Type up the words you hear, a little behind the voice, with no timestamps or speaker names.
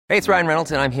Hey, it's Ryan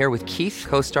Reynolds, and I'm here with Keith,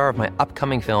 co-star of my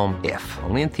upcoming film, If,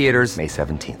 only in theaters May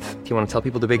 17th. Do you want to tell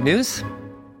people the big news?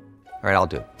 All right, I'll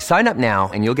do it. Sign up now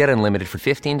and you'll get unlimited for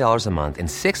 $15 a month and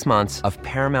 6 months of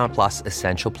Paramount Plus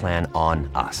Essential Plan on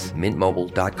us.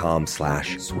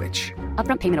 MintMobile.com/switch.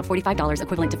 Upfront payment of $45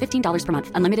 equivalent to $15 per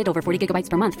month. Unlimited over 40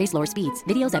 gigabytes per month. Face lower speeds.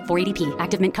 Videos at 480p.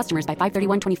 Active Mint customers by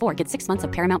 531.24 get 6 months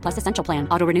of Paramount Plus Essential Plan.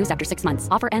 Auto renews after 6 months.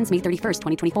 Offer ends May 31st,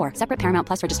 2024. Separate Paramount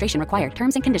Plus registration required.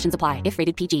 Terms and conditions apply if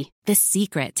rated PG. The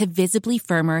secret to visibly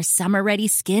firmer, summer-ready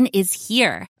skin is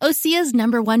here. Osea's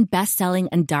 #1 best-selling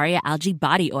Andaria Algae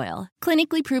Body Oil.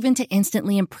 Clinically proven to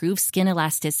instantly improve skin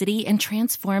elasticity and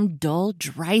transform dull,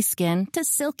 dry skin to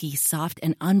silky, soft,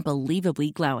 and unbelievably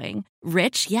glowing.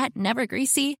 Rich yet never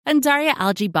greasy, Andaria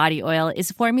Algae Body Oil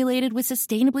is formulated with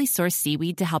sustainably sourced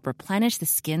seaweed to help replenish the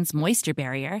skin's moisture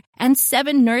barrier and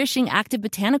 7 nourishing active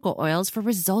botanical oils for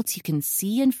results you can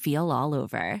see and feel all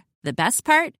over. The best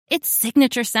part? Its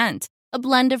signature scent. A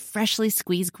blend of freshly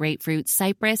squeezed grapefruit,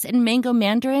 cypress, and mango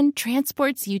mandarin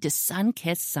transports you to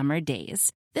sun-kissed summer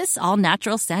days. This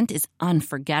all-natural scent is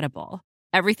unforgettable.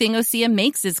 Everything Osea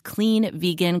makes is clean,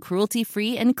 vegan,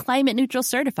 cruelty-free, and climate-neutral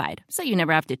certified, so you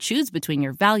never have to choose between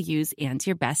your values and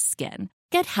your best skin.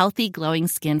 Get healthy, glowing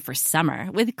skin for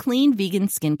summer with clean, vegan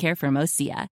skincare from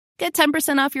Osea. Get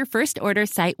 10% off your first order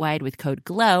site-wide with code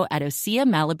GLOW at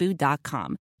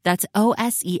OseaMalibu.com. That's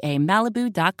OSEA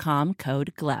Malibu.com,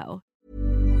 code GLOW.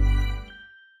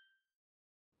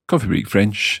 Coffee Break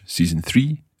French, Season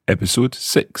 3, Episode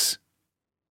 6.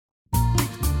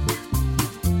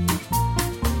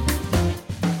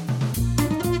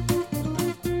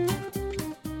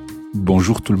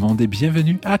 Bonjour tout le monde et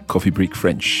bienvenue à Coffee Break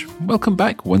French. Welcome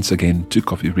back once again to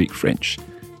Coffee Break French.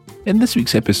 In this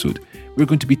week's episode, we're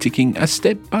going to be taking a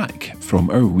step back from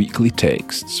our weekly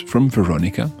texts from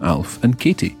Veronica, Alf and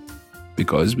Katie,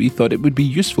 because we thought it would be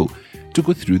useful to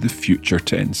go through the future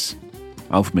tense.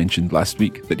 Alf mentioned last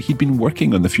week that he'd been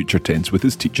working on the future tense with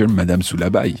his teacher Madame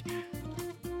Soulabaille.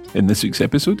 In this week's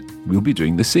episode, we'll be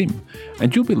doing the same,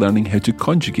 and you'll be learning how to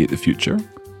conjugate the future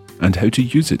and how to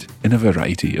use it in a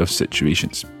variety of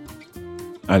situations.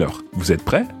 Alors, vous êtes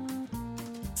prêts?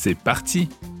 C'est parti!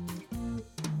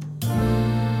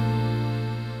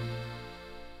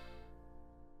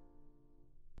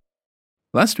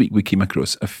 Last week we came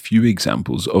across a few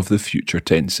examples of the future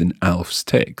tense in Alf's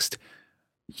text.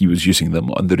 He was using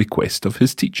them on the request of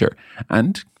his teacher,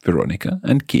 and Veronica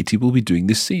and Katie will be doing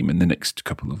the same in the next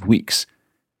couple of weeks.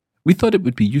 We thought it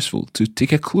would be useful to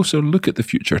take a closer look at the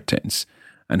future tense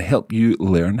and help you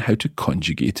learn how to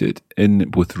conjugate it in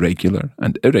both regular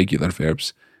and irregular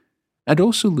verbs, and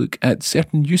also look at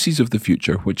certain uses of the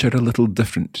future which are a little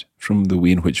different from the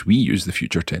way in which we use the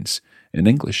future tense in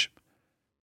English.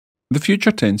 The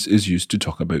future tense is used to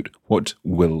talk about what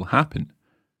will happen.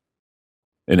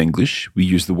 In English, we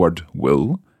use the word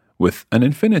will with an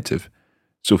infinitive.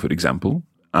 So, for example,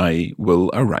 I will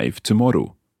arrive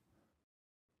tomorrow.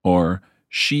 Or,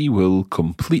 she will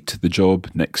complete the job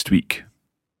next week.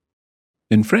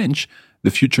 In French,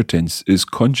 the future tense is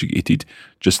conjugated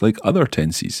just like other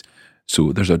tenses,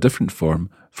 so there's a different form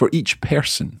for each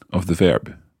person of the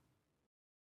verb.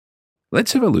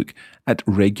 Let's have a look at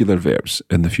regular verbs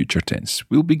in the future tense.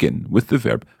 We'll begin with the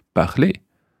verb parler.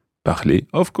 Parler,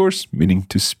 of course, meaning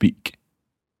to speak.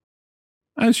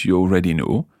 As you already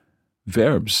know,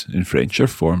 verbs in French are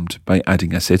formed by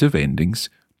adding a set of endings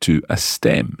to a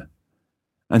stem.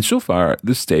 And so far,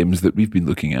 the stems that we've been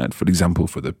looking at, for example,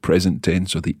 for the present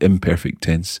tense or the imperfect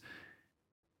tense,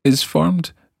 is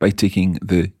formed by taking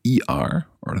the ER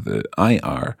or the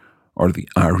IR or the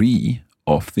RE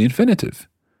off the infinitive.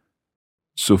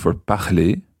 So for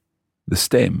parler, the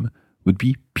stem would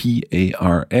be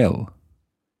PARL.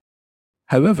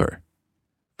 However,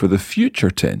 for the future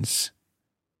tense,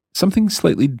 something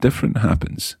slightly different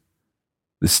happens.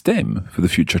 The stem for the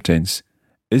future tense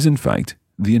is in fact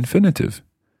the infinitive.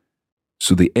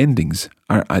 So the endings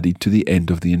are added to the end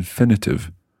of the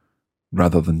infinitive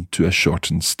rather than to a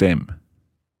shortened stem.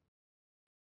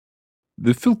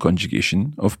 The full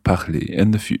conjugation of parler in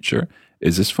the future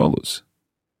is as follows.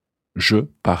 Je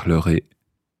parlerai,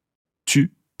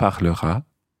 tu parleras,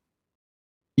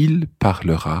 il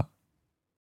parlera,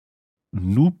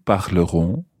 nous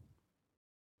parlerons,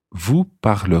 vous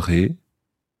parlerez,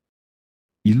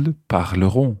 ils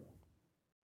parleront.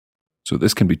 So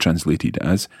this can be translated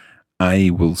as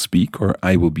I will speak or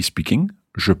I will be speaking,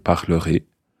 je parlerai,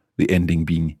 the ending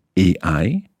being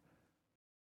AI.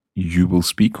 You will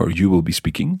speak or you will be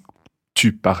speaking,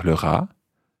 tu parleras.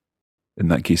 In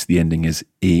that case, the ending is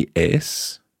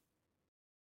AS.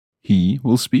 He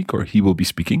will speak or he will be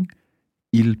speaking,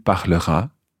 il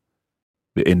parlera.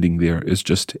 The ending there is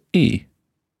just A.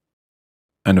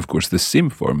 And of course, the same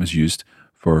form is used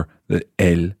for the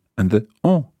elle and the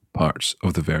on parts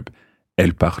of the verb.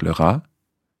 Elle parlera,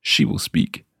 she will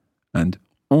speak, and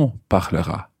on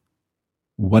parlera.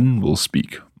 One will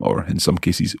speak, or in some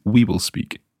cases, we will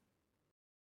speak.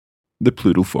 The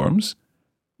plural forms,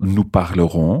 nous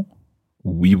parlerons,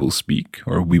 we will speak,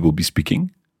 or we will be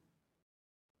speaking.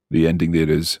 The ending there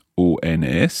is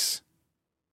ONS.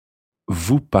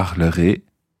 Vous parlerez,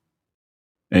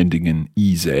 ending in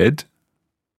EZ.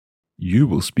 You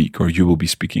will speak, or you will be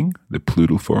speaking, the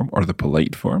plural form or the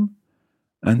polite form.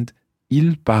 And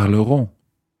ils parleront,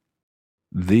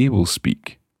 they will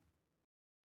speak,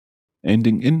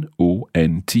 ending in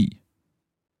ONT.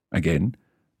 Again,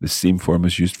 the same form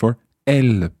is used for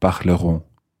elles parleront.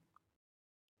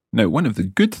 Now, one of the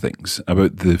good things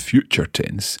about the future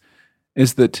tense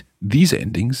is that these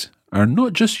endings are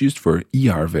not just used for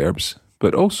ER verbs,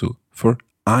 but also for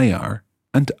IR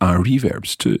and RE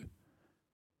verbs too.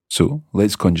 So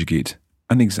let's conjugate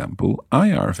an example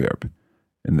IR verb.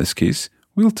 In this case,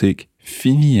 we'll take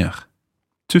finir,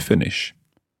 to finish.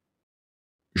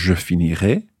 Je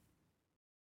finirai,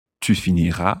 tu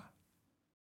finiras,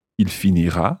 il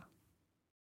finira,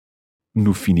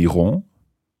 nous finirons,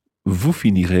 vous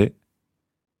finirez,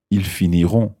 ils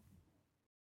finiront.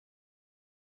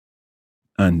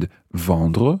 And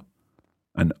vendre,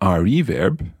 an RE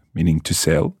verb, meaning to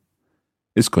sell,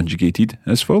 is conjugated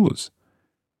as follows.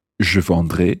 Je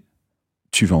vendrai,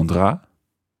 tu vendras,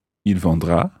 il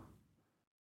vendra,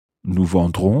 nous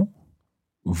vendrons,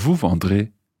 vous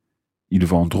vendrez, ils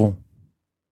vendront.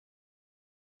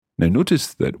 Now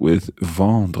notice that with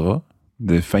vendre,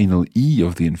 the final E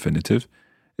of the infinitive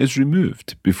is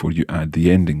removed before you add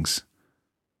the endings.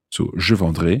 So je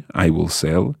vendrai, I will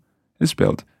sell, is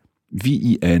spelled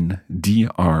VENDRAI.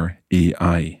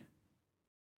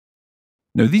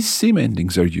 Now these same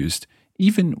endings are used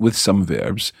even with some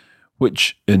verbs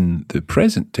which in the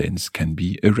present tense can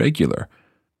be irregular.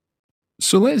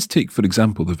 So let's take, for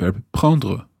example, the verb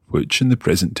prendre, which in the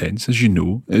present tense, as you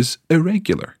know, is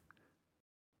irregular.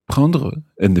 Prendre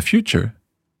in the future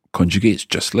conjugates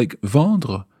just like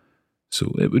vendre.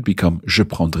 So it would become je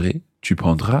prendrai, tu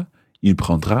prendras, il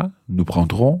prendra, nous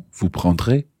prendrons, vous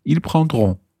prendrez, ils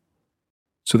prendront.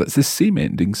 So that's the same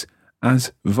endings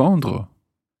as vendre.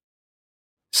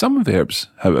 Some verbs,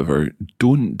 however,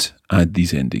 don't add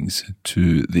these endings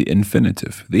to the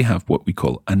infinitive. They have what we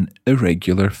call an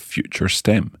irregular future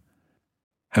stem.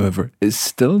 However, it's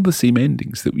still the same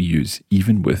endings that we use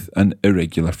even with an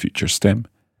irregular future stem.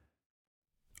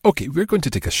 Okay, we're going to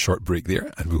take a short break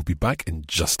there and we'll be back in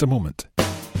just a moment.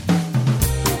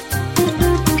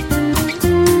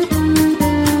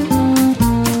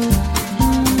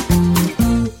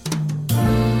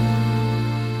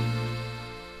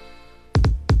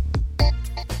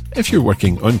 If you're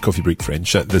working on Coffee Break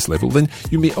French at this level, then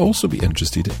you may also be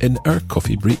interested in our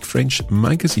Coffee Break French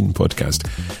magazine podcast.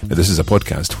 Now, this is a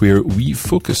podcast where we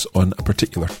focus on a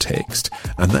particular text,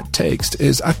 and that text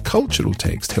is a cultural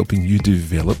text helping you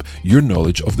develop your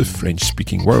knowledge of the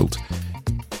French-speaking world.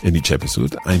 In each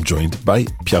episode, I'm joined by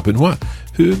Pierre Benoit,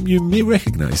 whom you may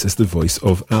recognise as the voice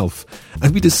of Alf,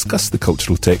 and we discuss the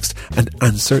cultural text and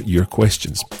answer your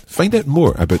questions. Find out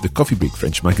more about the Coffee Break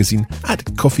French magazine at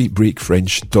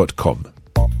coffeebreakfrench.com.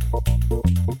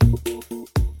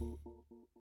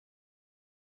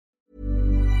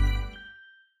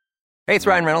 Hey, it's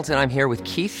Ryan Reynolds, and I'm here with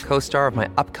Keith, co-star of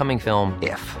my upcoming film,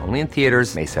 If, only in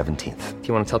theaters May 17th. Do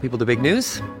you want to tell people the big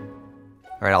news?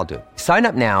 All right, I'll do it. Sign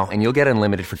up now and you'll get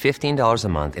unlimited for $15 a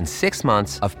month and 6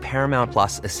 months of Paramount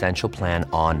Plus Essential Plan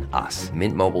on us.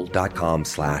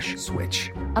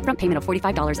 MintMobile.com/switch. Upfront payment of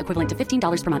 $45 equivalent to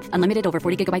 $15 per month. Unlimited over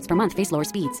 40 gigabytes per month. Face lower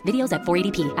speeds. Videos at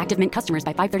 480p. Active Mint customers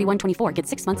by 531.24 get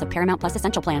 6 months of Paramount Plus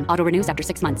Essential Plan. Auto renews after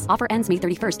 6 months. Offer ends May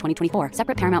 31st, 2024.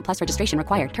 Separate Paramount Plus registration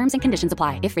required. Terms and conditions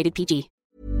apply if rated PG.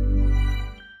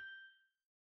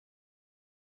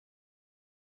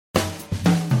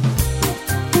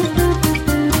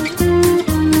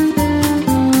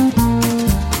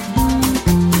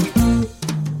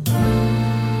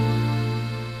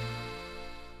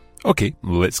 Okay,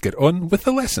 let's get on with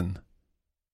the lesson.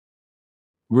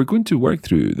 We're going to work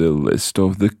through the list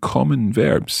of the common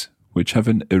verbs which have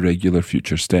an irregular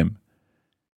future stem.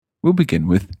 We'll begin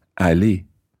with aller,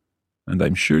 and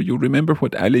I'm sure you'll remember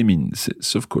what aller means.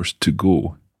 It's, of course, to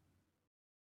go.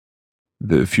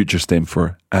 The future stem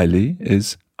for aller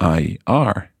is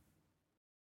IR.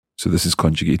 So this is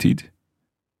conjugated.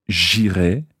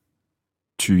 J'irai,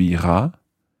 tu iras,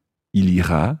 il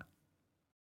ira,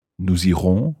 nous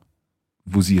irons,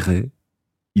 vous irez,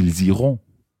 ils iront.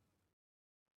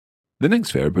 The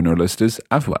next verb on our list is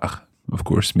avoir, of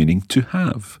course, meaning to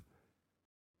have.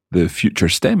 The future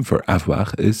stem for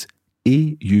avoir is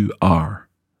AUR.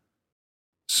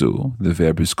 So the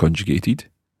verb is conjugated.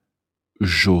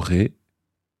 J'aurai,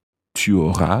 tu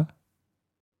auras,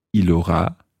 il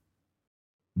aura,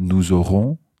 nous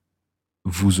aurons,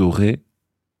 vous aurez,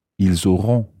 ils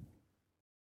auront.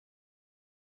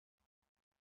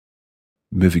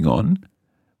 Moving on,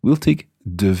 we'll take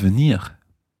devenir.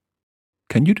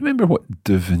 Can you remember what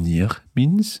devenir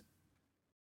means?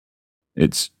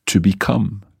 It's to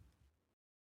become.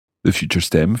 The future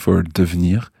stem for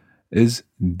devenir is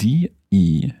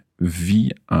DEVIENDR.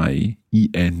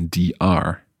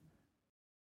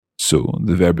 So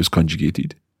the verb is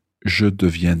conjugated. Je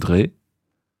deviendrai,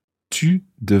 tu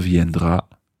deviendras,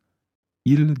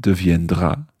 il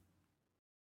deviendra,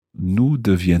 nous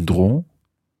deviendrons,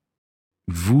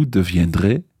 vous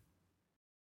deviendrez,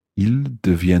 ils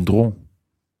deviendront.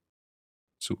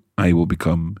 So I will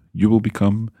become, you will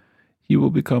become, he will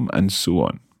become, and so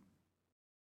on.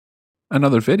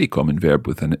 Another very common verb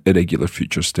with an irregular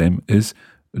future stem is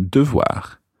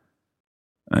devoir.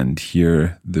 And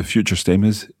here the future stem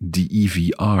is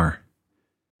DEVR.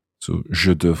 So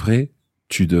je devrai,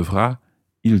 tu devras,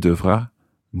 il devra,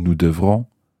 nous devrons,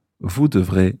 vous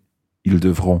devrez, ils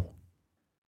devront.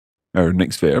 Our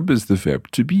next verb is the verb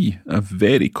to be, a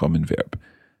very common verb.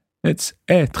 It's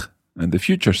être, and the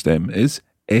future stem is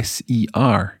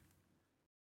SER.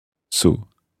 So,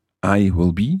 I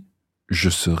will be, je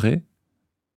serai,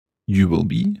 you will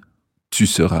be, tu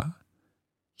seras,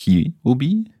 he will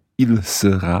be, il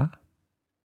sera,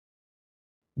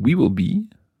 we will be,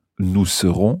 nous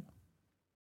serons,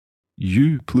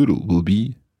 you, plural, will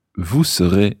be, vous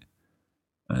serez,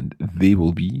 and they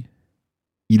will be,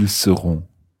 ils seront.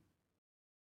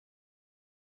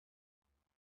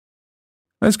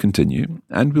 Let's continue,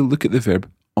 and we'll look at the verb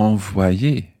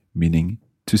envoyer, meaning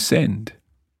to send.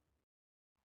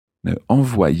 Now,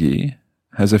 envoyer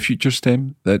has a future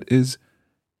stem that is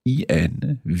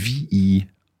ENVERR.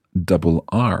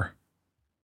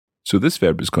 So this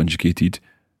verb is conjugated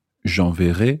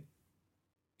j'enverrai,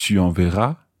 tu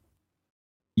enverras,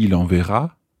 il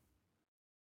enverra,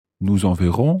 nous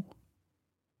enverrons,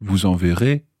 vous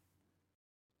enverrez,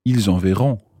 ils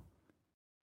enverront.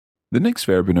 The next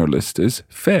verb in our list is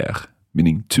faire,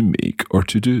 meaning to make or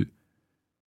to do.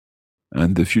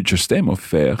 And the future stem of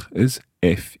faire is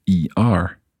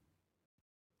FER.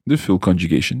 The full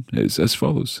conjugation is as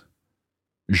follows.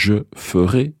 Je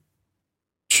ferai,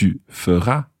 tu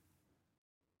feras,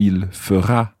 il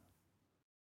fera,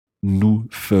 nous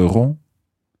ferons,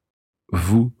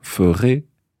 vous ferez,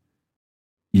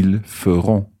 ils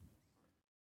feront.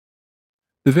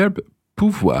 The verb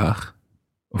pouvoir,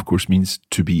 of course, means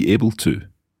to be able to.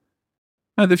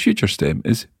 And the future stem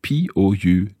is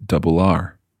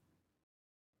POURR.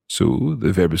 So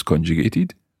the verb is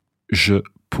conjugated. Je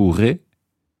pourrai,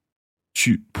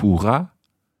 tu pourras,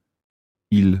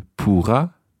 il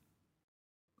pourra,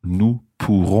 nous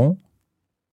pourrons,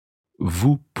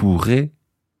 vous pourrez,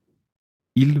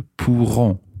 ils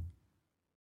pourront.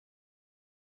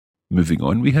 Moving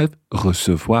on, we have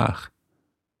recevoir.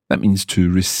 That means to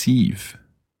receive.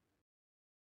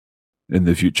 In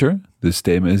the future, the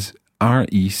stem is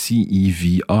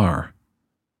RECEVR.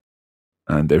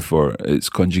 And therefore, it's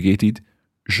conjugated.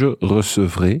 Je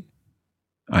recevrai,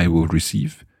 I will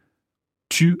receive.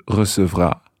 Tu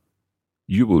recevras,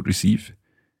 you will receive.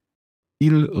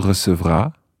 Il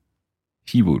recevra,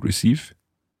 he will receive.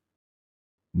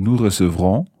 Nous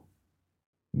recevrons,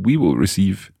 we will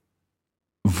receive.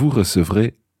 Vous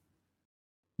recevrez,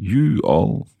 you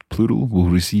all, plural, will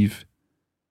receive.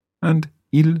 And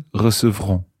ils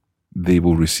recevront, they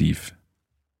will receive.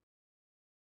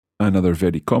 Another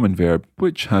very common verb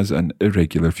which has an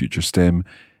irregular future stem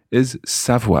is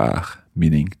savoir,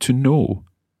 meaning to know.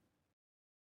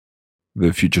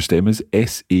 The future stem is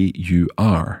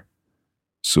SAUR.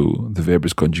 So the verb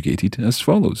is conjugated as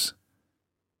follows.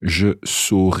 Je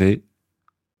saurai,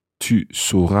 tu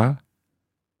sauras,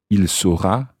 il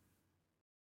saura,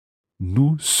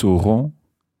 nous saurons,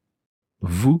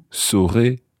 vous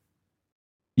saurez,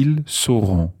 ils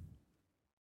sauront.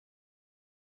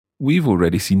 We've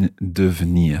already seen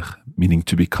devenir, meaning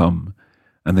to become,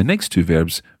 and the next two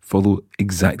verbs follow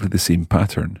exactly the same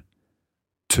pattern.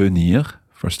 Tenir,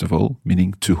 first of all,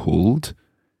 meaning to hold,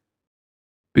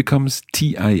 becomes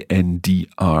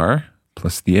TINDR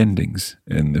plus the endings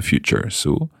in the future.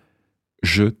 So,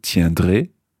 je tiendrai,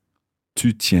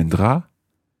 tu tiendras,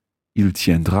 il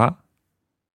tiendra,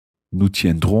 nous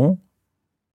tiendrons,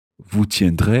 vous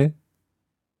tiendrez,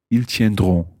 ils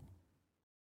tiendront.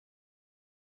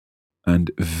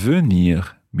 And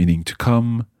venir meaning to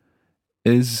come,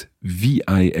 is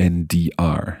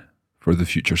VINDR for the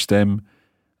future stem,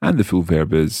 and the full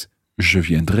verb is je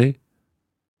viendrai,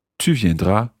 tu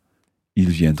viendras, il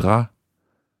viendra,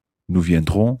 nous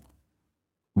viendrons,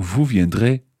 vous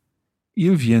viendrez,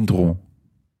 ils viendront.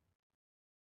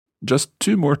 Just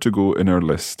 2 more to go in our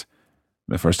list.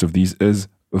 The first of these is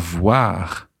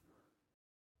voir.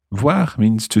 Voir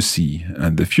means to see,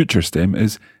 and the future stem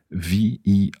is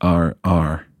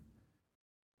VERR.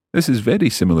 This is very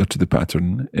similar to the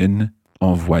pattern in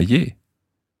envoyer.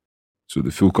 So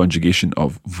the full conjugation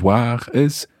of voir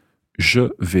is je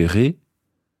verrai,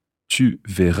 tu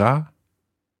verras,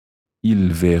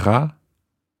 il verra,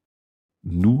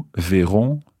 nous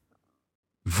verrons,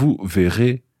 vous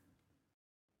verrez,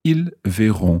 ils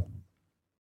verront.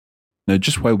 Now,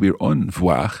 just while we're on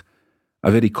voir,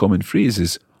 a very common phrase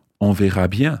is on verra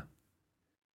bien.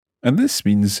 And this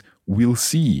means we'll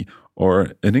see,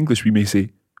 or in English we may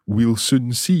say we'll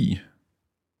soon see.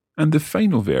 And the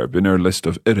final verb in our list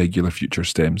of irregular future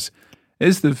stems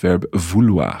is the verb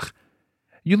vouloir.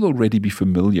 You'll already be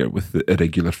familiar with the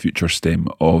irregular future stem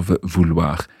of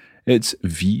vouloir. It's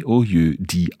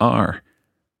VOUDR.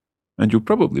 And you'll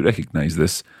probably recognize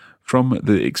this from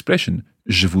the expression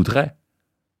je voudrais,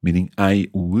 meaning I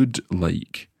would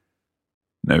like.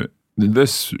 Now,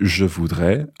 this je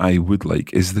voudrais, I would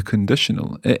like, is the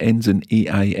conditional. It ends in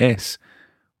AIS.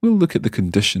 We'll look at the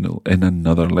conditional in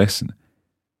another lesson.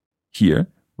 Here,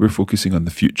 we're focusing on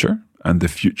the future, and the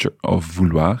future of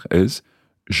vouloir is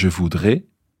je voudrais.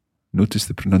 Notice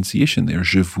the pronunciation there,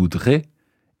 je voudrais,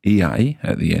 AI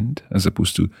at the end, as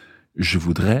opposed to je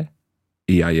voudrais,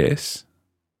 AIS.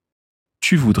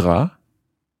 Tu voudras,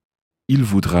 il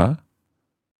voudra,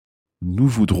 nous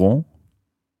voudrons,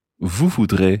 vous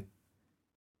voudrez,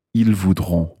 ils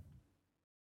voudront.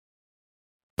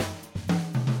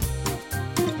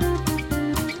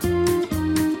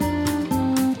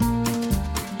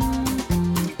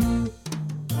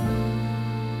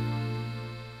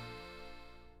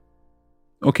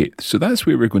 Okay, so that's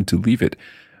where we're going to leave it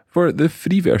for the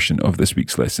free version of this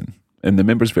week's lesson. In the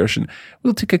members version,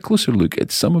 we'll take a closer look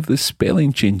at some of the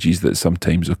spelling changes that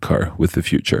sometimes occur with the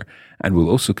future, and we'll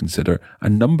also consider a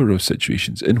number of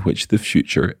situations in which the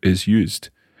future is used.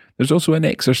 There's also an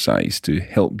exercise to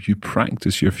help you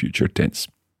practice your future tense.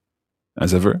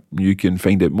 As ever, you can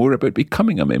find out more about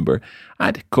becoming a member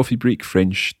at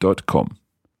coffeebreakfrench.com.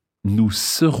 Nous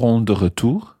serons de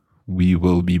retour. We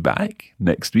will be back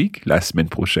next week, la semaine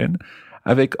prochaine,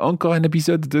 avec encore un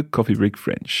épisode de Coffee Break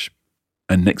French.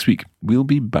 And next week, we'll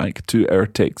be back to our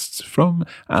texts from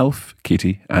Alf,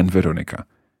 Katie, and Veronica.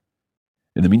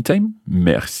 In the meantime,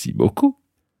 merci beaucoup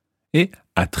et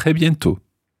à très bientôt.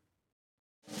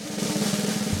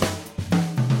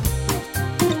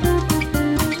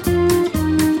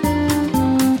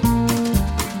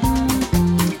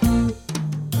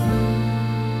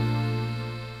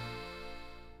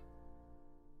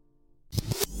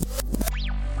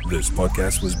 This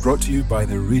podcast was brought to you by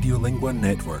the Radiolingua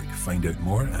Network. Find out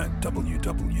more at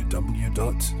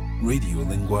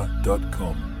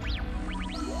www.radiolingua.com.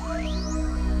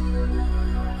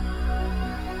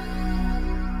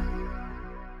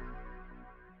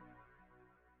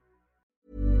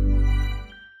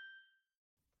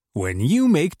 When you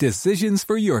make decisions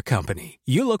for your company,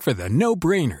 you look for the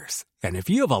no-brainers. And if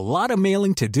you have a lot of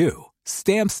mailing to do,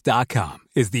 Stamps.com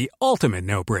is the ultimate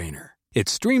no-brainer. It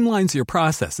streamlines your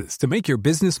processes to make your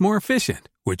business more efficient,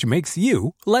 which makes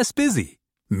you less busy.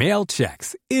 Mail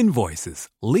checks, invoices,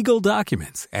 legal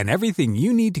documents, and everything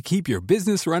you need to keep your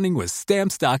business running with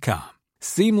Stamps.com.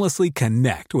 Seamlessly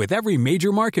connect with every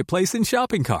major marketplace and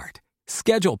shopping cart.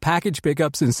 Schedule package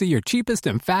pickups and see your cheapest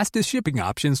and fastest shipping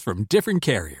options from different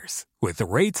carriers, with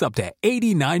rates up to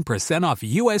 89% off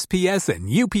USPS and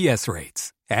UPS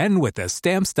rates. And with the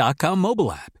Stamps.com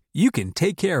mobile app, you can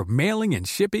take care of mailing and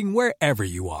shipping wherever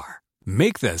you are.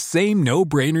 Make the same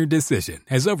no-brainer decision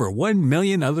as over 1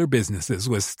 million other businesses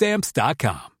with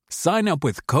Stamps.com. Sign up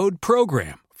with code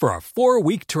PROGRAM for a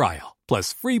 4-week trial,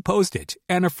 plus free postage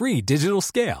and a free digital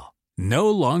scale.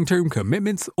 No long-term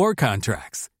commitments or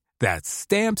contracts. That's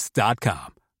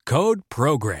Stamps.com. Code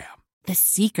PROGRAM. The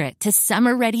secret to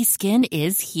summer-ready skin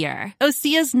is here.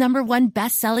 Osea's #1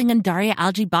 best-selling Undaria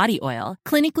Algae Body Oil,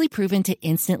 clinically proven to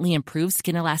instantly improve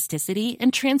skin elasticity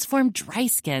and transform dry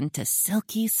skin to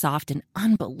silky, soft, and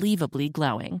unbelievably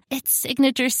glowing. Its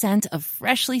signature scent of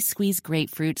freshly squeezed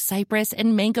grapefruit, cypress,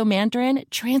 and mango mandarin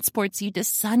transports you to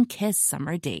sun-kissed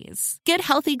summer days. Get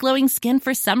healthy, glowing skin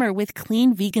for summer with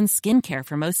clean, vegan skincare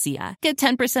from Osea. Get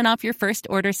 10% off your first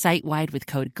order site-wide with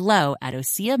code GLOW at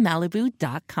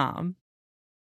OseaMalibu.com.